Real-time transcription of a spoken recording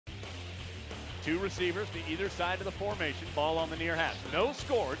Two receivers to either side of the formation, ball on the near hash. No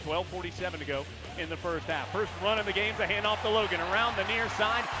score, 12:47 to go in the first half. First run of the game, a handoff to Logan around the near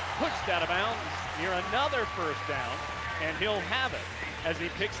side, pushed out of bounds near another first down, and he'll have it as he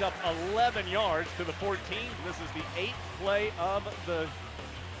picks up 11 yards to the 14. This is the 8th play of the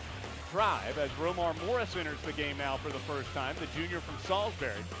drive as Romar Morris enters the game now for the first time. The junior from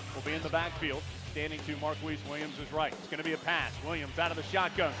Salisbury will be in the backfield, standing to Marquise Williams' right. It's going to be a pass. Williams out of the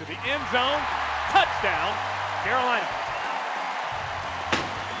shotgun to the end zone. Touchdown, Carolina.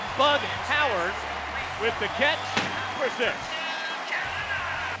 Bud Howard with the catch for 6.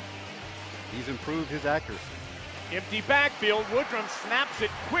 He's improved his accuracy. Empty backfield. Woodrum snaps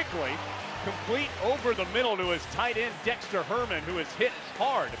it quickly. Complete over the middle to his tight end, Dexter Herman, who is hit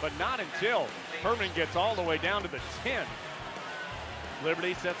hard, but not until Herman gets all the way down to the 10.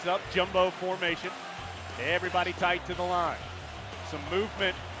 Liberty sets up jumbo formation. Everybody tight to the line. Some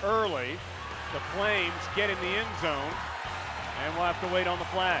movement early. The Flames get in the end zone, and we'll have to wait on the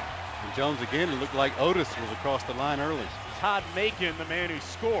flag. And Jones again, it looked like Otis was across the line early. Todd Macon, the man who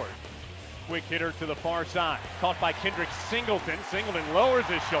scored. Quick hitter to the far side. Caught by Kendrick Singleton. Singleton lowers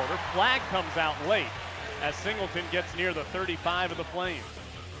his shoulder. Flag comes out late as Singleton gets near the 35 of the Flames.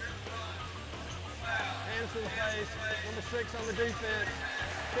 Hands to the face. Number 6 on the defense.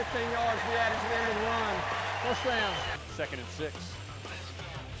 15 yards to be added to the end of the run. First down. 2nd and 6.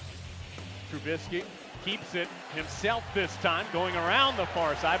 Trubisky keeps it himself this time, going around the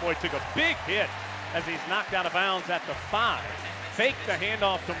far side. Boy, took a big hit as he's knocked out of bounds at the 5. Fake the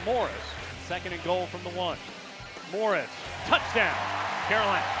handoff to Morris. 2nd and goal from the 1. Morris, touchdown,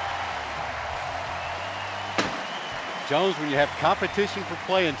 Carolina. Jones, when you have competition for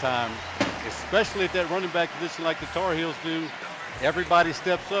playing time, especially at that running back position like the Tar Heels do, everybody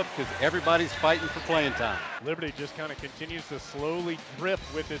steps up because everybody's fighting for playing time. Liberty just kind of continues to slowly drift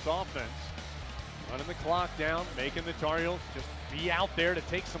with this offense. Running the clock down, making the Tar Heels just be out there to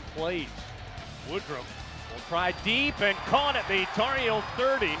take some plays. Woodrum will try deep and caught at the Tar Heel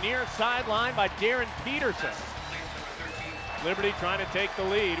 30, near sideline by Darren Peterson. Liberty trying to take the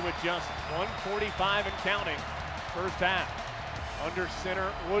lead with just 1:45 and counting. First half. Under center,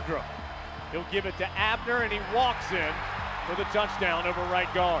 Woodrum. He'll give it to Abner, and he walks in for the touchdown over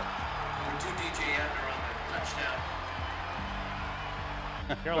right guard. Number 2, DJ Abner on the touchdown.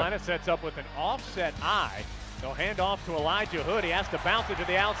 Carolina sets up with an offset eye. They'll hand off to Elijah Hood. He has to bounce it to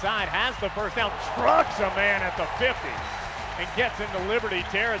the outside, has the first down, trucks a man at the 50, and gets into Liberty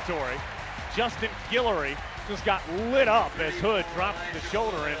territory. Justin Guillory just got lit up as Hood drops the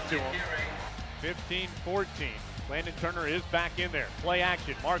shoulder into him. 15-14. Landon Turner is back in there. Play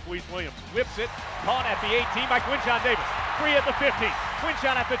action. Marquise Williams whips it. Caught at the 18 by Quinshon Davis. Free at the 15.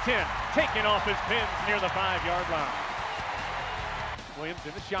 Quinshon at the 10. Taking off his pins near the 5-yard line. Williams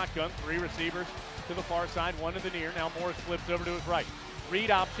in the shotgun. 3 receivers to the far side, 1 to the near. Now Morris flips over to his right. Read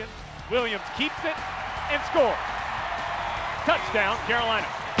option. Williams keeps it and scores. Touchdown, Carolina.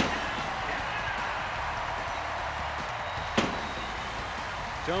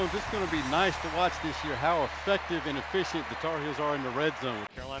 Jones, it's going to be nice to watch this year how effective and efficient the Tar Heels are in the red zone.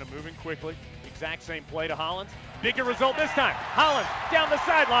 Carolina moving quickly. Exact same play to Hollins. Bigger result this time. Hollins down the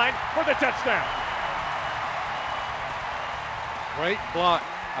sideline for the touchdown. Great block.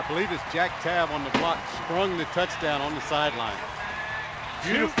 I believe it's Jack Tabb on the block, sprung the touchdown on the sideline.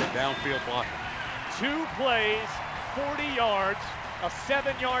 Beautiful downfield block. 2 plays, 40 yards, a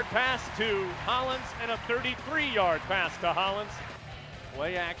 7-yard pass to Hollins, and a 33-yard pass to Hollins.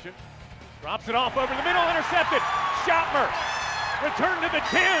 Play action. Drops it off over the middle, intercepted. Schottmer. Return to the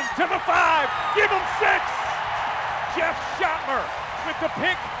 10, to the 5. Give him 6. Jeff Schottmer with the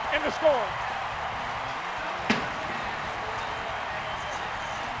pick and the score.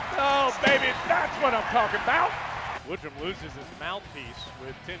 Oh, baby, that's what I'm talking about. Woodrum loses his mouthpiece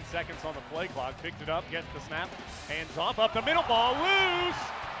with 10 seconds on the play clock. Picks it up, gets the snap, hands off, up the middle, ball loose.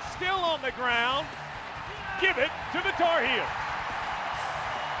 Still on the ground. Give it to the Tar Heels.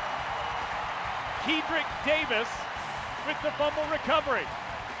 Kedrick Davis with the fumble recovery.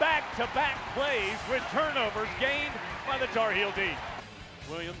 Back-to-back plays with turnovers gained by the Tar Heel D.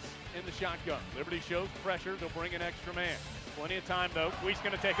 Williams in the shotgun. Liberty shows pressure. They'll bring an extra man. Plenty of time, though. Quee's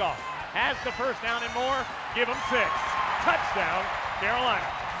going to take off. Has the first down and more. Give him 6. Touchdown, Carolina.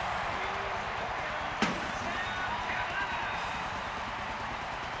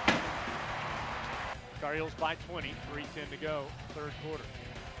 Tar Heels by 20. 3:10 to go. Third quarter.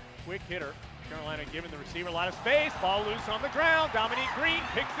 Quick hitter. Carolina giving the receiver a lot of space. Ball loose on the ground. Dominique Green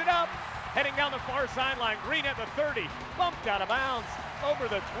picks it up. Heading down the far sideline. Green at the 30. Bumped out of bounds over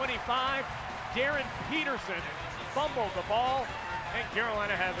the 25. Darren Peterson fumbled the ball, and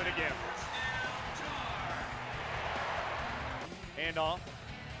Carolina has it again. Handoff,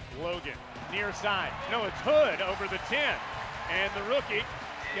 Logan, near side. No, it's Hood over the 10. And the rookie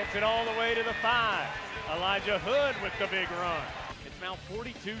gets it all the way to the 5. Elijah Hood with the big run. It's now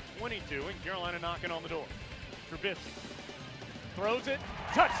 42-22, and Carolina knocking on the door. Trubisky throws it,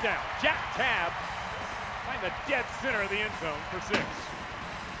 touchdown. Jack Tabb find the dead center of the end zone for 6.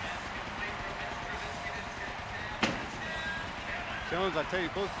 Jones, I tell you,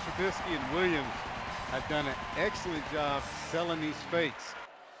 both Trubisky and Williams have done an excellent job selling these fakes.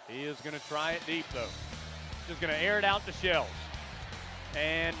 He is going to try it deep, though. Just going to air it out to Shells.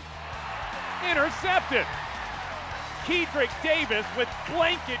 And intercepted. Kedrick Davis with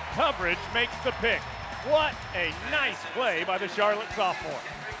blanket coverage makes the pick. What a nice play by the Charlotte sophomore.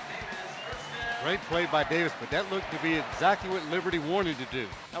 Great play by Davis, but that looked to be exactly what Liberty wanted to do.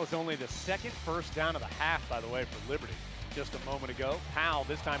 That was only the second first down of the half, by the way, for Liberty. Just a moment ago, Powell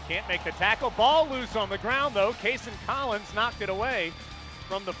this time can't make the tackle. Ball loose on the ground, though. Cason Collins knocked it away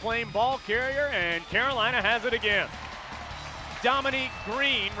from the Flame ball carrier, and Carolina has it again. Dominique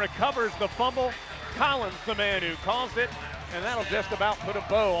Green recovers the fumble. Collins, the man who caused it, and that'll just about put a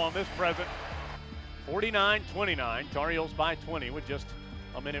bow on this present. 49-29, Tar Heels by 20 with just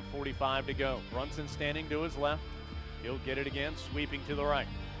a minute 45 to go. Brunson standing to his left. He'll get it again, sweeping to the right.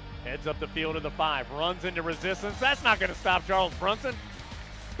 Heads up the field to the 5, runs into resistance. That's not going to stop Charles Brunson.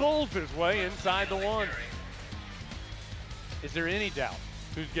 Bulls his way inside the 1. Is there any doubt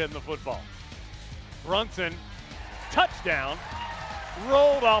who's getting the football? Brunson, touchdown,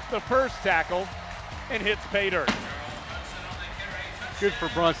 rolled off the first tackle and hits pay dirt. Good for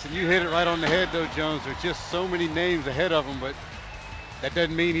Brunson. You hit it right on the head, though, Jones. There's just so many names ahead of him, but that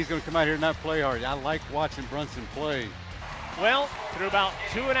doesn't mean he's going to come out here and not play hard. I like watching Brunson play. Well, through about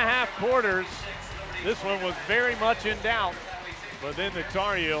 2.5 quarters, this one was very much in doubt. But then the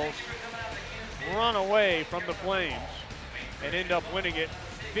Tar Heels run away from the Flames and end up winning it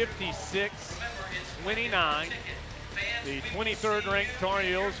 56-29. The 23rd ranked Tar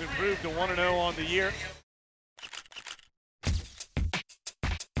Heels improved to 1-0 on the year.